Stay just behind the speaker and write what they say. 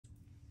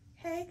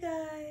Hey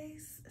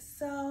guys,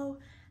 so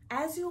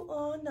as you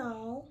all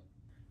know,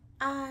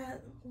 I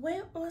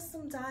went on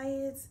some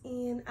diets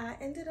and I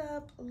ended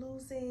up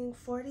losing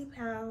 40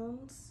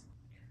 pounds.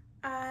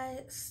 I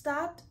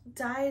stopped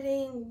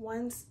dieting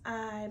once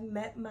I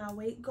met my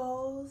weight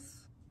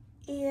goals,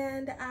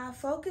 and I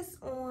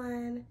focused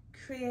on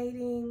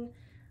creating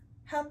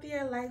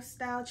healthier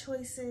lifestyle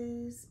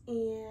choices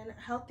and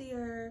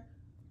healthier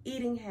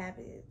eating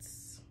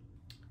habits.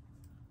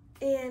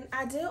 And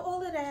I did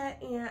all of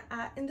that and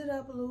I ended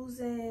up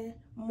losing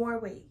more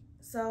weight.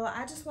 So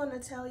I just want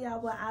to tell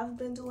y'all what I've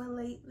been doing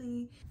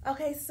lately.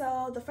 Okay,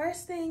 so the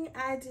first thing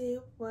I did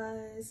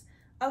was,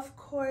 of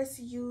course,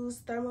 use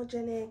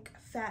thermogenic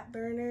fat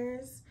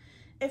burners.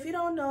 If you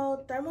don't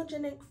know,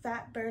 thermogenic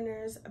fat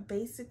burners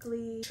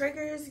basically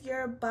triggers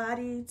your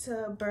body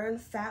to burn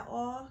fat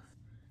off.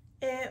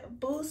 It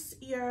boosts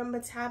your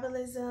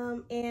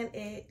metabolism and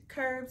it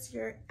curbs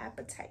your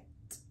appetite.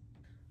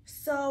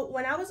 So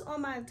when I was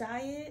on my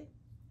diet,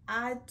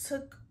 I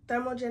took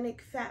thermogenic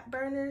fat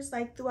burners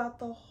like throughout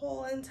the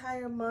whole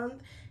entire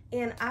month,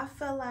 and I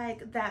felt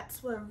like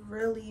that's what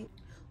really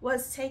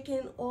was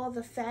taking all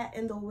the fat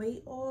and the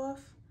weight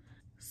off.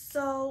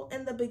 So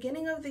in the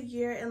beginning of the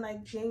year, in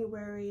like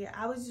January,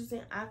 I was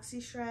using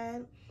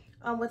OxyShred.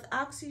 With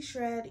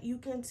OxyShred, you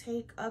can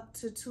take up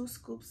to 2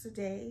 scoops a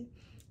day.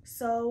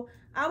 So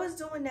I was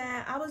doing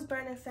that. I was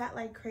burning fat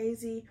like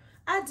crazy.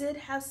 I did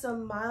have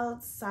some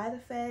mild side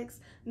effects,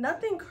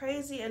 nothing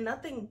crazy and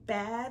nothing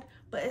bad,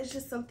 but it's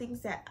just some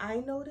things that I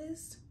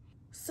noticed.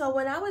 So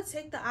when I would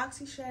take the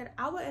OxyShred,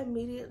 I would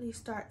immediately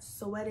start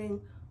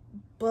sweating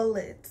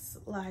bullets.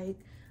 Like,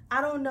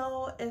 I don't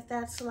know if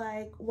that's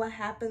like what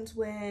happens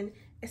when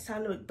it's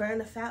time to burn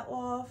the fat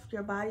off,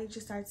 your body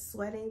just starts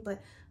sweating,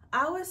 but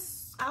I would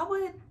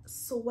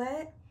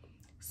sweat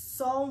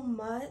so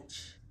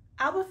much.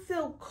 I would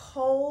feel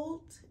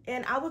cold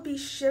and I would be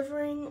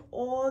shivering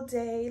all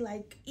day.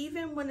 Like,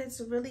 even when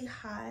it's really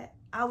hot,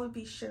 I would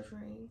be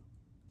shivering.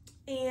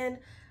 And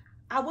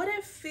I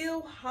wouldn't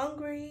feel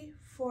hungry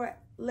for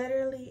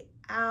literally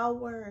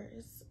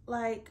hours.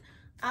 Like,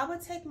 I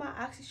would take my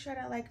OxyShred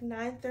at like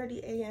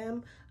 9:30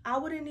 a.m. I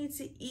wouldn't need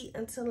to eat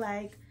until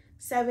like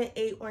 7,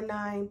 8, or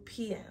 9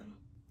 p.m.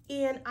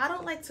 And I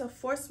don't like to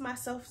force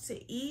myself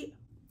to eat,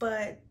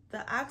 but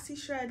the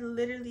OxyShred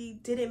literally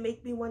didn't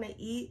make me want to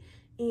eat.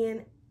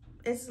 And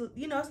it's,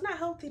 you know, it's not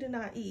healthy to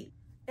not eat.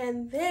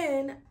 And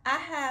then I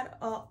had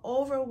an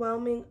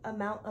overwhelming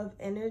amount of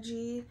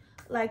energy,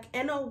 like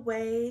in a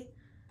way,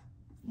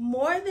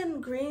 more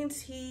than green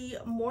tea,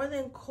 more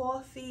than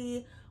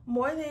coffee,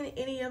 more than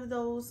any of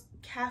those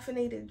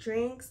caffeinated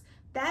drinks.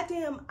 That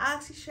damn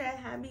OxyShred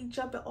had me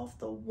jumping off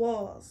the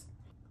walls.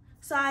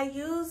 So I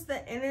used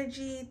the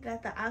energy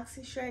that the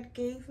OxyShred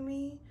gave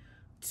me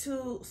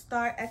to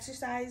start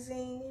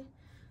exercising.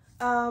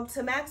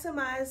 To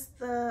maximize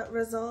the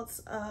results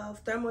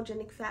of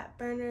thermogenic fat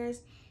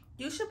burners,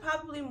 you should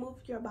probably move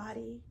your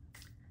body.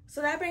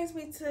 So that brings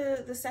me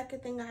to the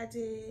second thing I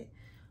did,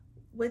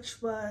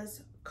 which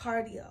was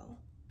cardio.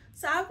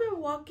 So I've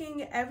been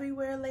walking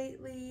everywhere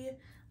lately.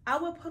 I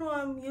would put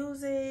on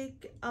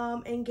music,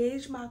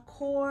 engage my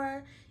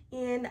core,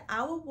 and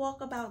I would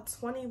walk about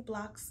 20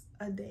 blocks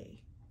a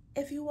day.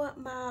 If you want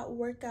my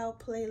workout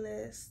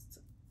playlist,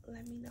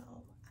 let me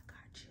know. I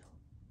got you.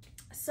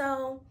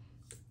 So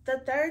the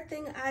third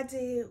thing I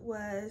did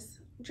was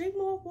drink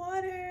more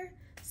water.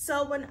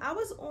 So when I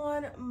was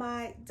on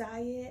my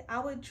diet, I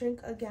would drink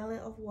a gallon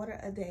of water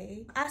a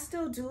day. I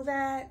still do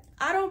that.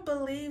 I don't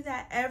believe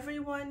that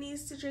everyone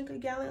needs to drink a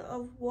gallon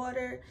of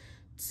water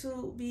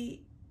to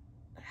be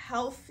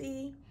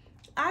healthy.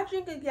 I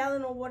drink a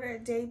gallon of water a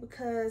day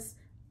because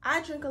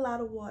I drink a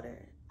lot of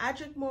water. I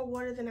drink more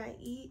water than I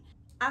eat.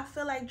 I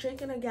feel like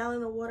drinking a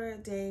gallon of water a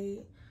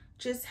day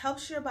just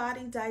helps your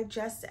body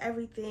digest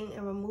everything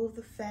and remove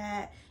the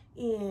fat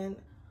and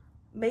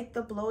make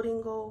the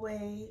bloating go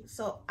away.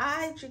 So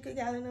I drink a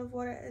gallon of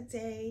water a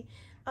day.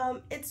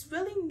 It's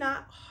really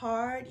not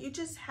hard. You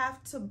just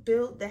have to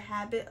build the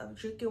habit of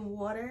drinking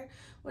water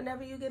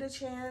whenever you get a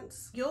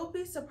chance. You'll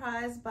be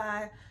surprised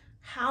by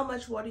how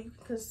much water you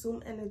can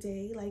consume in a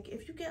day. Like,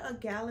 if you get a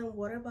gallon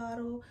water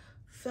bottle,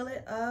 fill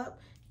it up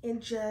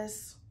and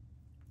just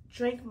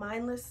drink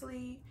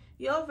mindlessly,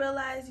 you'll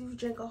realize you've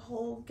drank a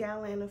whole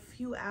gallon in a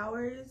few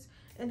hours,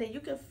 and then you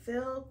can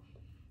fill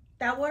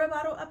that water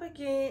bottle up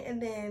again and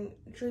then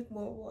drink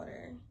more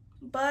water.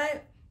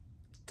 But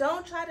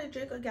don't try to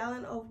drink a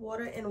gallon of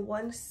water in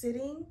one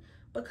sitting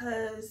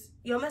because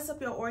you'll mess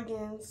up your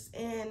organs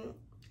and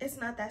it's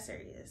not that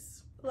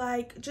serious.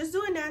 Like, just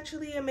do it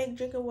naturally and make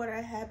drinking water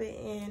a habit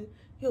and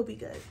you'll be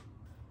good.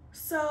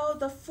 So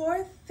the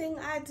fourth thing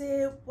I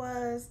did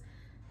was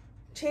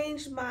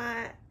change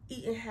my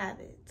eating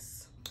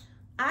habits.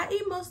 I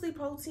eat mostly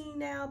protein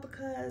now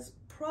because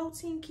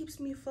protein keeps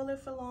me fuller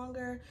for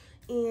longer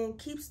and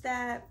keeps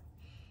that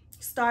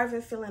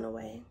starving feeling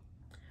away.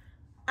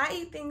 I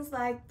eat things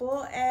like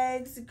boiled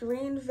eggs,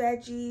 green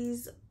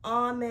veggies,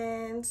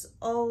 almonds,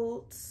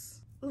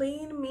 oats,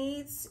 lean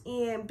meats,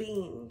 and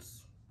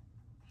beans.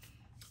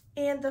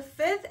 And the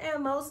fifth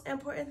and most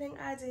important thing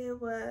I did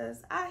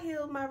was I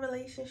healed my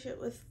relationship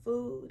with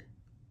food.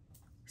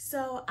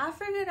 So I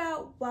figured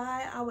out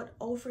why I would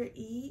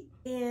overeat,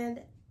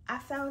 and I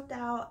found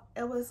out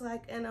it was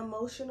like an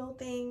emotional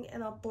thing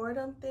and a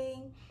boredom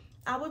thing.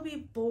 I would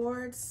be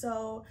bored,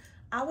 so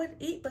I would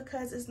eat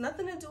because there's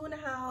nothing to do in the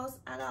house.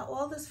 I got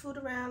all this food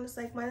around, it's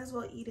like might as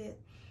well eat it.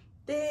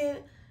 Then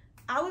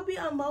I would be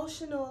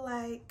emotional,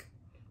 like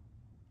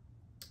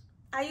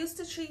I used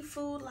to treat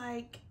food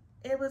like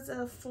it was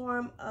a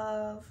form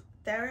of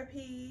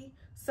therapy,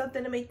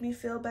 something to make me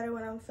feel better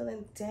when I'm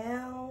feeling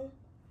down.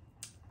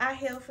 I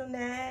healed from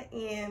that,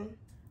 and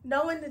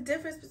knowing the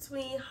difference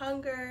between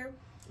hunger,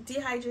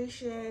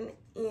 dehydration,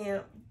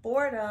 and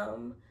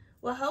boredom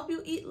will help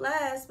you eat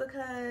less,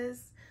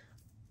 because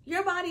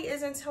your body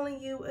isn't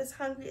telling you it's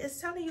hungry.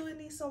 It's telling you it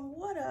needs some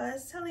water.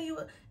 It's telling you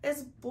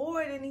it's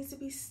bored. It needs to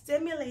be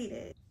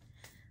stimulated.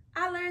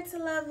 I learned to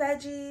love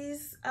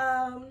veggies.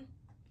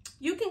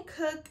 You can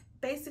cook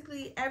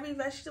basically every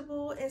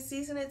vegetable and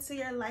season it to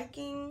your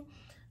liking.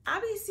 I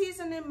be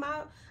seasoning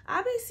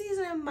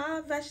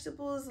my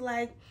vegetables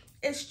like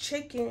it's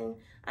chicken.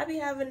 I be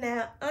having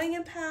that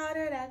onion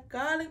powder, that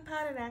garlic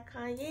powder, that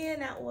cayenne,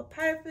 that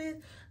all-purpose.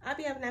 I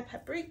be having that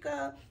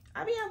paprika.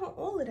 I be having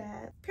all of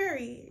that,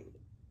 period.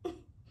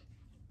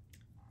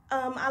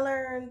 I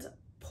learned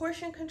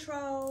portion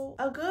control.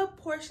 A good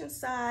portion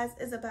size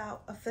is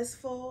about a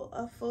fistful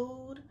of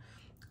food.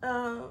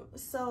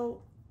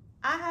 So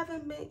I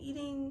haven't been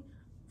eating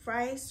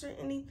rice or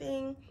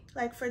anything.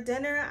 Like for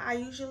dinner, I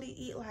usually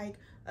eat like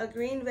a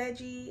green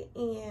veggie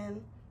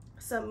and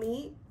some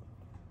meat.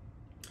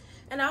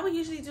 And I would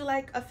usually do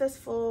like a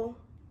fistful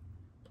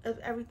of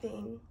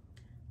everything.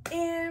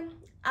 And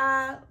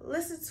I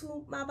listen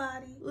to my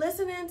body,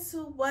 listening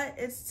to what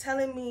it's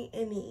telling me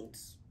it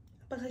needs,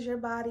 because your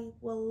body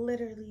will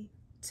literally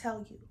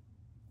tell you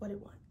what it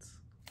wants.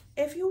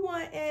 If you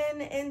want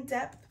an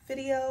in-depth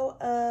video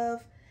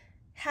of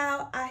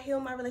how I heal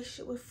my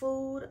relationship with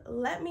food,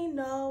 let me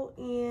know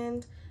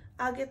and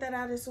I'll get that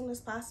out as soon as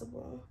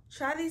possible.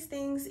 Try these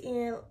things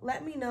and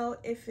let me know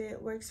if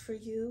it works for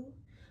you.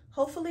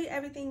 Hopefully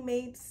everything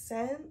made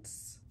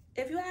sense.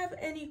 If you have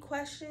any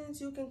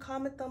questions, you can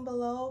comment them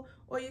below,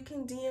 or you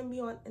can DM me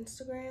on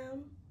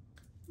Instagram.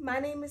 My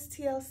name is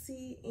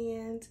TLC,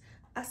 and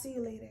I'll see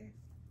you later.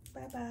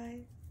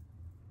 Bye-bye.